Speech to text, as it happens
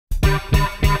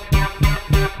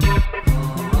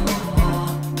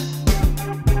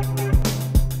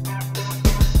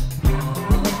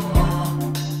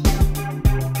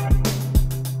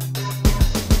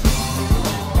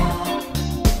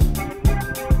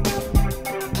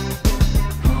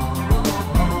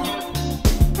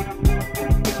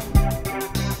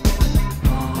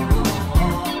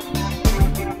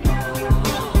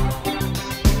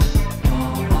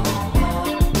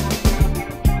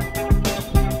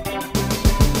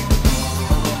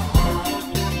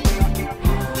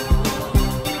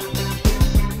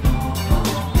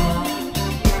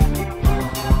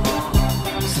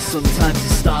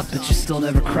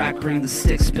never crack, bring the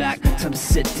sticks back. Time to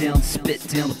sit down, spit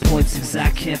down the points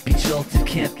exact. Can't be jolted,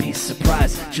 can't be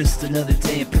surprised. Just another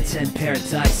day in pretend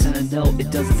paradise. And I know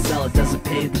it doesn't sell, it doesn't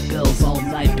pay the bills. All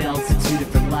night balancing two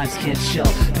different lives, can't chill.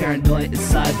 Paranoid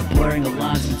inside, the blurring of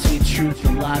lines between truth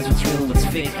and lies. What's real and what's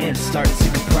fake, and start to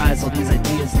comprise all these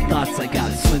ideas and thoughts I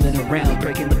got swimming around,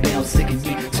 breaking the bounds, sticking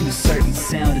me to a certain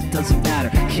sound. It doesn't matter,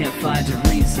 can't find a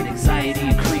reason. Anxiety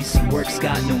increasing, work's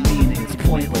got no meaning, it's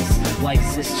pointless. Why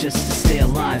exist just to stay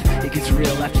alive? It gets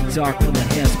real after dark when the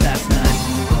hands past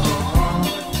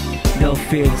 9. No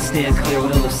fear to stand clear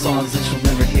with other songs that you'll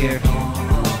never hear.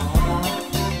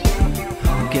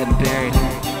 I'm getting buried.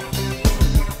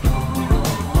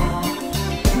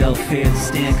 No fear to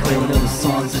stand clear with other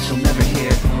songs that you'll never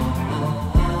hear.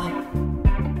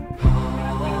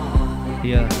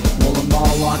 Yeah. Well, I'm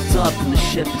all locked up and the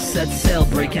ship has set sail.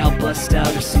 Break out, bust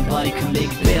out, or somebody can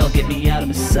make bail. Get me out of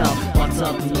my cell, locked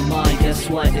up in the mind. Guess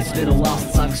what? It's been a while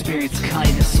since I've experienced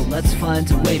kindness. So let's find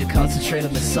a way to concentrate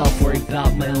on myself. Worry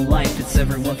about my own life, it's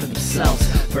everyone for themselves.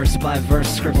 Verse by verse,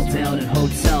 scribbled down in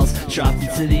hotels. Dropped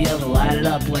into the other, light it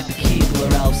up like the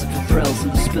Keebler elves. And for thrills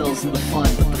and the spills and the fun.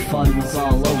 But the fun was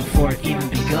all over before it even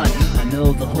begun. I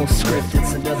know the whole script,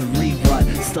 it's another rerun.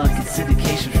 Stuck in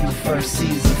syndication from the first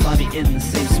season. Find me in the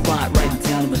same spot, writing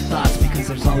down my thoughts, because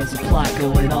there's always a plot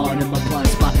going on in my blind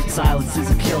spot. Silence is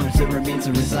a killer, it remains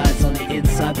and resides on the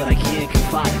inside, but I can't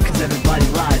confide, cause everybody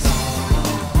lies.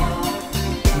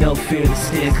 No fear to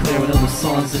stand clear with other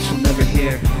songs that you'll never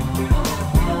hear.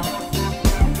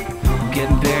 I'm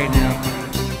getting buried now.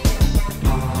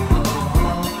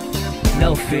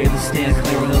 No fear to stand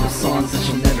clear with other songs that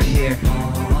you'll never hear.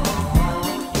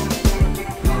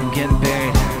 I'm getting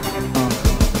buried.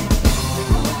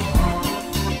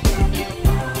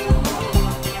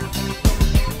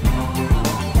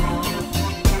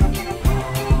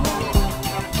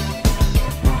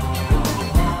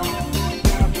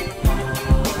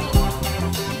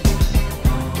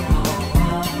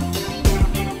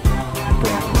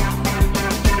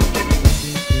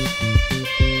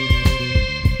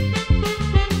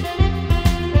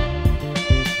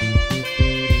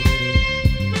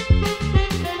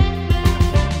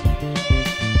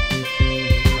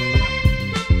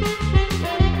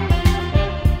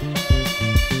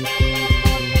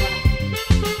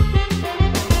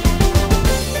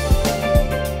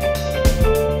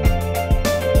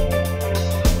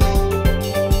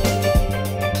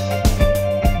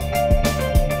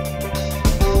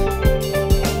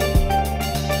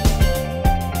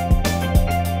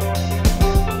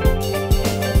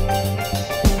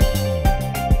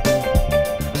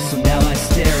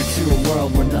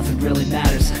 Where nothing really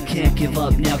matters. Can't give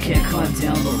up now, can't climb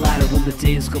down the ladder. When the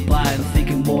days go by, I'm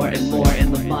thinking more and more.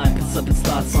 And the mind puts up its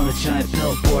thoughts on a giant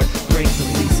billboard. Break the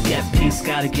lease, get peace,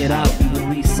 gotta get out and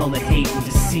release all the hate and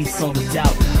decease all the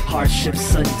doubt. Hardships,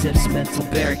 sudden dips, mental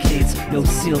barricades. No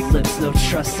sealed lips, no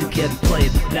trust to get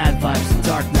played. Bad vibes, the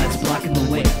dark nights blocking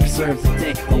the way. Preserve the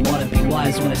day, I wanna be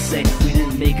wise when I say we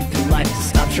didn't make it through life to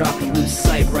stop, drop, and lose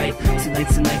sight, right?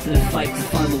 Tonight's a night for the fight to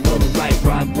find the will to right.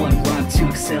 Rhyme 1, rhyme 2,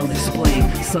 exhale and explain.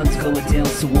 Sun's going down,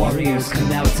 so warriors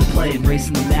come out to play.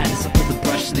 Embracing the madness, I put the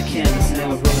brush to the canvas. And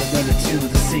now I wrote another tune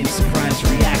with the same surprise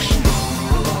reaction.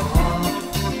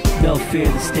 No fear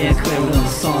to stand clear with other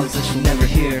songs that you'll never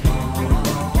hear.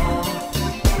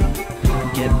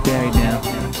 I'm getting buried now.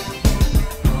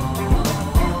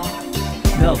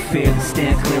 No fear to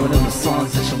stand clear with other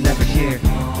songs that you'll never hear.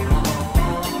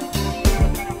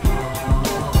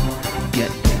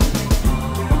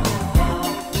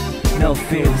 No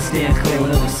fear to stand clear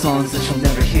with other songs that you'll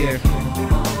never hear.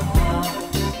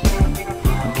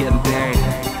 I'm getting buried.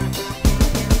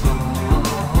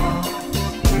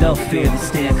 No fear to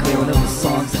stand clear with other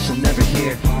songs that you'll never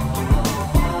hear.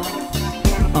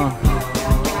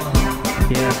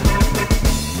 Yeah.